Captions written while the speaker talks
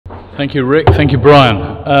Thank you, Rick. Thank you,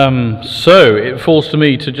 Brian. So it falls to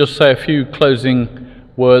me to just say a few closing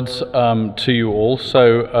words to you all.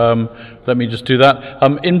 So let me just do that.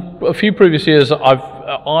 In a few previous years,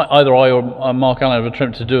 either I or Mark Allen have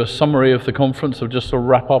attempted to do a summary of the conference, of just to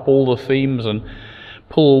wrap up all the themes and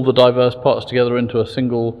pull all the diverse parts together into a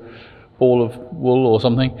single ball of wool or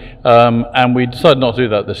something, and we decided not to do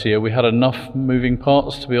that this year. We had enough moving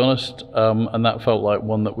parts, to be honest, and that felt like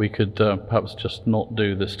one that we could perhaps just not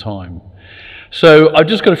do this time. So I've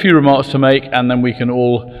just got a few remarks to make, and then we can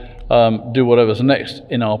all do whatever's next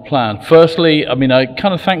in our plan. Firstly,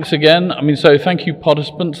 kind of thanks again. So thank you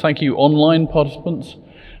participants, thank you online participants,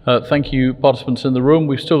 thank you participants in the room.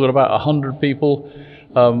 We've still got about 100 people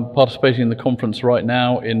participating in the conference right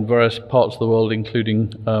now in various parts of the world,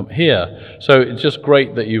 including here. So it's just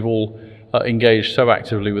great that you've all engaged so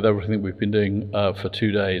actively with everything that we've been doing for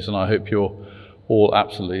 2 days, and I hope you're all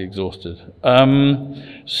absolutely exhausted.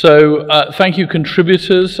 Thank you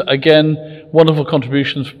contributors. Again, wonderful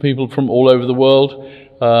contributions from people from all over the world,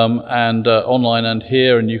 and online and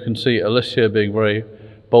here, and you can see Alicia being very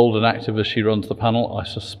bold and active as she runs the panel. I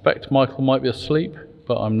suspect Michael might be asleep,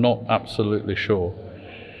 but I'm not absolutely sure.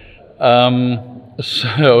 When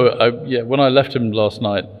I left him last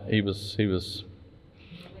night, he was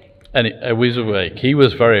awake. He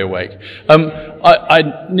was very awake.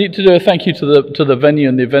 I need to do a thank you to the venue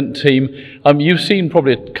and the event team. You've seen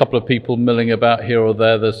probably a couple of people milling about here or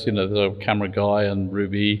there. There's a camera guy and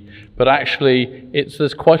Ruby, but actually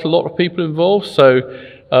there's quite a lot of people involved. So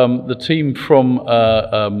the team from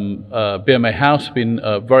BMA House have been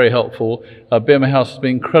very helpful. BMA House has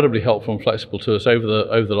been incredibly helpful and flexible to us over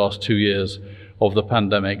the last 2 years of the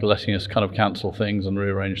pandemic, letting us kind of cancel things and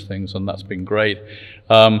rearrange things, and that's been great.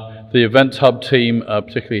 The Events Hub team,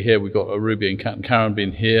 particularly here, we've got Ruby and Kat and Karen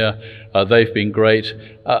been here. They've been great.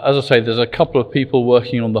 As I say, there's a couple of people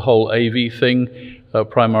working on the whole AV thing,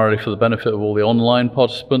 primarily for the benefit of all the online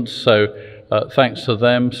participants, so thanks to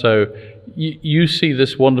them. So you see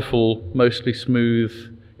this wonderful, mostly smooth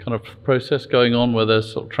kind of process going on where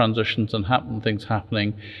there's sort of transitions and things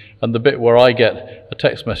happening. And the bit where I get a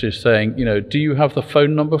text message saying, do you have the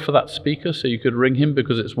phone number for that speaker so you could ring him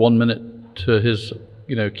because it's 1 minute to his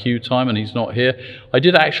queue time and he's not here. I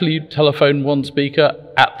did actually telephone one speaker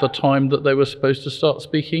at the time that they were supposed to start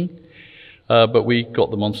speaking, but we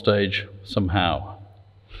got them on stage somehow.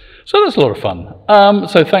 So that's a lot of fun.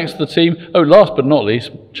 So thanks to the team. Oh, last but not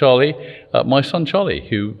least, Charlie, my son Charlie,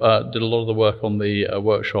 who did a lot of the work on the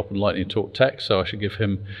workshop and Lightning Talk Tech, so I should give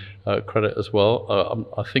him credit as well.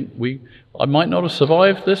 I think I might not have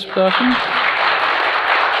survived this version.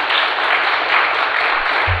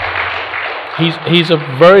 He's a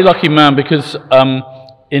very lucky man because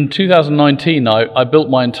in 2019, I built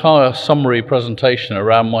my entire summary presentation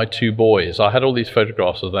around my 2 boys. I had all these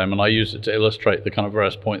photographs of them, and I used it to illustrate the kind of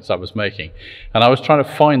various points I was making. And I was trying to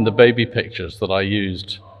find the baby pictures that I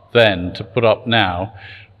used then to put up now.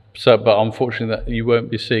 But unfortunately, you won't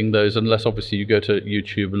be seeing those unless, obviously, you go to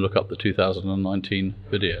YouTube and look up the 2019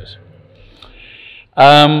 videos.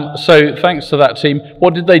 So thanks to that team.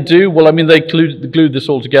 What did they do? Well, they glued this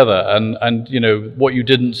all together, and what you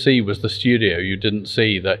didn't see was the studio. You didn't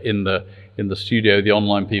see that in the studio the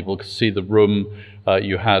online people could see the room.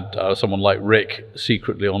 You had someone like Rick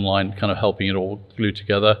secretly online kind of helping it all glue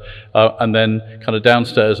together, and then kind of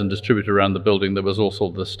downstairs and distributed around the building there was also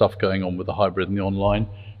the stuff going on with the hybrid and the online.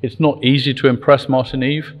 It's not easy to impress Martin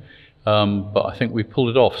Eve, but I think we pulled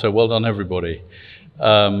it off, so well done everybody.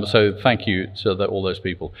 So thank you to all those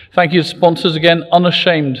people. Thank you to sponsors again.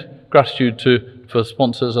 Unashamed gratitude for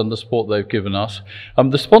sponsors and the support they've given us.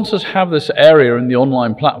 The sponsors have this area in the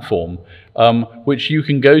online platform which you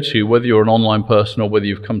can go to, whether you're an online person or whether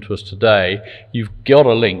you've come to us today. You've got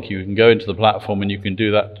a link. You can go into the platform and you can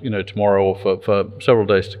do that tomorrow or for several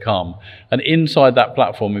days to come. And inside that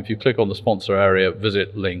platform, if you click on the sponsor area,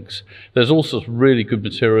 visit links, there's also really good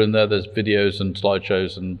material in there. There's videos and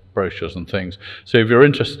slideshows and brochures and things. So if you're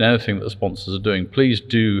interested in anything that the sponsors are doing, please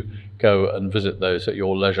do go and visit those at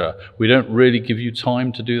your leisure. We don't really give you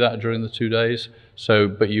time to do that during the 2 days,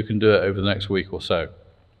 but you can do it over the next week or so.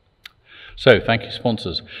 So thank you,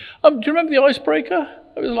 sponsors. Do you remember the icebreaker?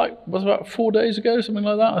 It was about 4 days ago, something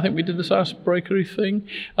like that. I think we did this icebreakery thing.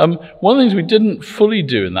 One of the things we didn't fully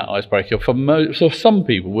do in that icebreaker for some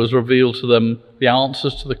people was reveal to them the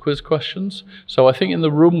answers to the quiz questions. So I think in the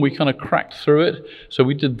room we kind of cracked through it. So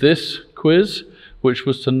we did this quiz, which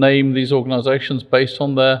was to name these organizations based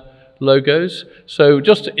on their logos. So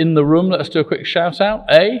just in the room, let's do a quick shout out.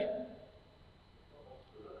 A,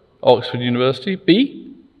 Oxford University. B,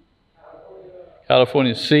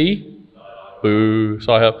 California. C, boo,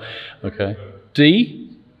 Sci-Hub. Okay.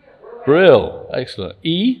 D, Brill. Excellent.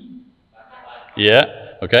 E?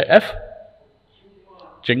 Yeah. Okay. F?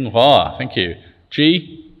 Jinghua. Thank you.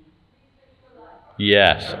 G?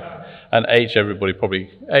 Yes. And H, everybody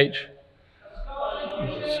probably. H?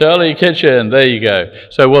 Shirley Kitchen, there you go.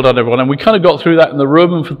 So well done, everyone. And we kind of got through that in the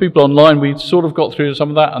room, and for people online, we sort of got through some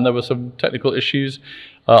of that, and there were some technical issues.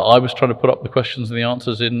 I was trying to put up the questions and the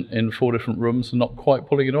answers in 4 different rooms and not quite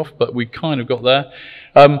pulling it off, but we kind of got there.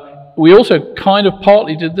 We also kind of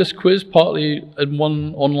partly did this quiz, partly in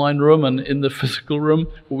one online room and in the physical room,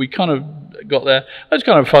 but we kind of got there. It's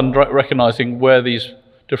kind of fun recognizing where these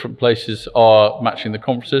different places are matching the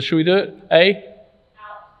conferences. Should we do it? A?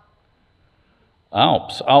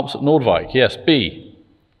 Alps at Nordwijk, yes. B?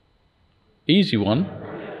 Easy one.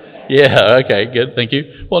 Yeah, okay, good, thank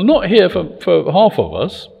you. Well, not here for half of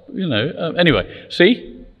us, you know. Anyway,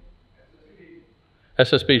 C?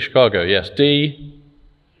 SSB Chicago, yes. D?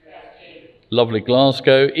 Lovely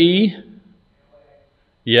Glasgow. E?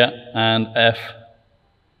 Yeah, and F?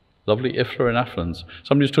 Lovely IFRA in Athens.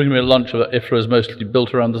 Somebody was talking to me at lunch about IFRA is mostly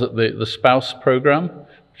built around the spouse program,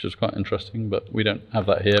 which is quite interesting, but we don't have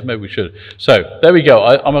that here. Maybe we should. So there we go.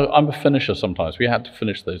 I'm a finisher sometimes. We had to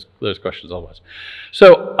finish those questions otherwise.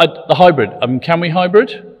 So the hybrid. Can we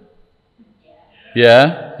hybrid?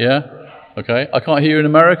 Yeah. Okay. I can't hear you in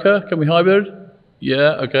America. Can we hybrid?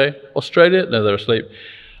 Yeah. Okay. Australia? No, they're asleep.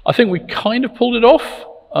 I think we kind of pulled it off.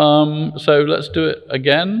 So let's do it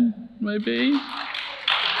again, maybe.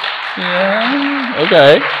 Yeah.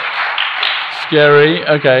 Okay. Scary.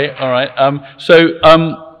 Okay. All right.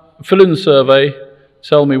 Fill in the survey.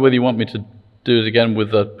 Tell me whether you want me to do it again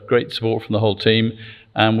with great support from the whole team,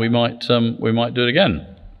 and we might do it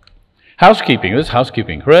again. Housekeeping. This is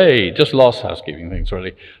housekeeping. Hooray! Just last housekeeping things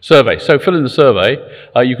really. Survey. So fill in the survey.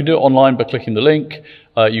 You can do it online by clicking the link.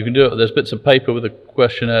 You can do it. There's bits of paper with the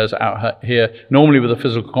questionnaires out here. Normally with a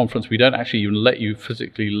physical conference, we don't actually even let you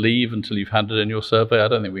physically leave until you've handed in your survey. I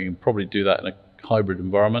don't think we can probably do that in a hybrid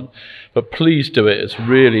environment, but please do it. It's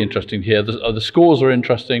really interesting here. The scores are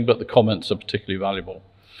interesting, but the comments are particularly valuable.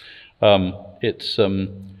 It's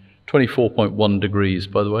 24.1 degrees,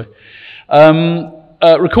 by the way.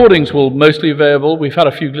 Recordings will mostly be available. We've had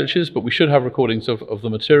a few glitches, but we should have recordings of the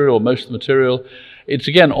material, or most of the material. It's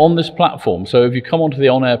again on this platform, so if you come onto the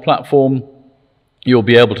on-air platform, you'll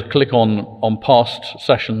be able to click on past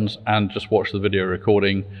sessions and just watch the video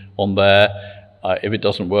recording on there. If it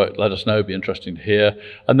doesn't work, let us know. It'd be interesting to hear.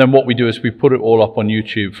 And then what we do is we put it all up on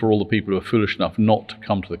YouTube for all the people who are foolish enough not to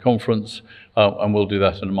come to the conference, and we'll do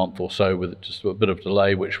that in a month or so with just a bit of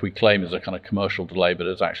delay, which we claim is a kind of commercial delay, but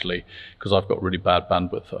it's actually because I've got really bad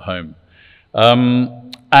bandwidth at home.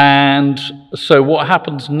 And so what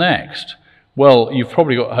happens next? Well, you've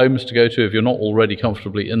probably got homes to go to if you're not already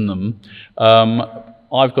comfortably in them.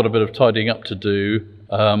 I've got a bit of tidying up to do,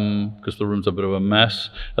 because the room's a bit of a mess.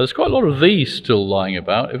 There's quite a lot of these still lying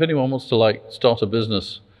about. If anyone wants to start a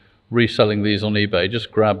business reselling these on eBay,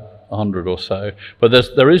 just grab 100 or so. But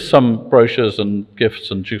there is some brochures and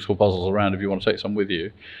gifts and jigsaw puzzles around if you want to take some with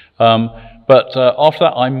you. But after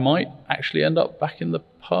that, I might actually end up back in the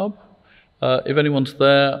pub. If anyone's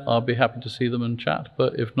there, I'll be happy to see them and chat.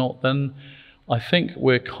 But if not, then I think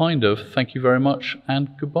we're thank you very much and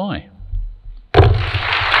goodbye.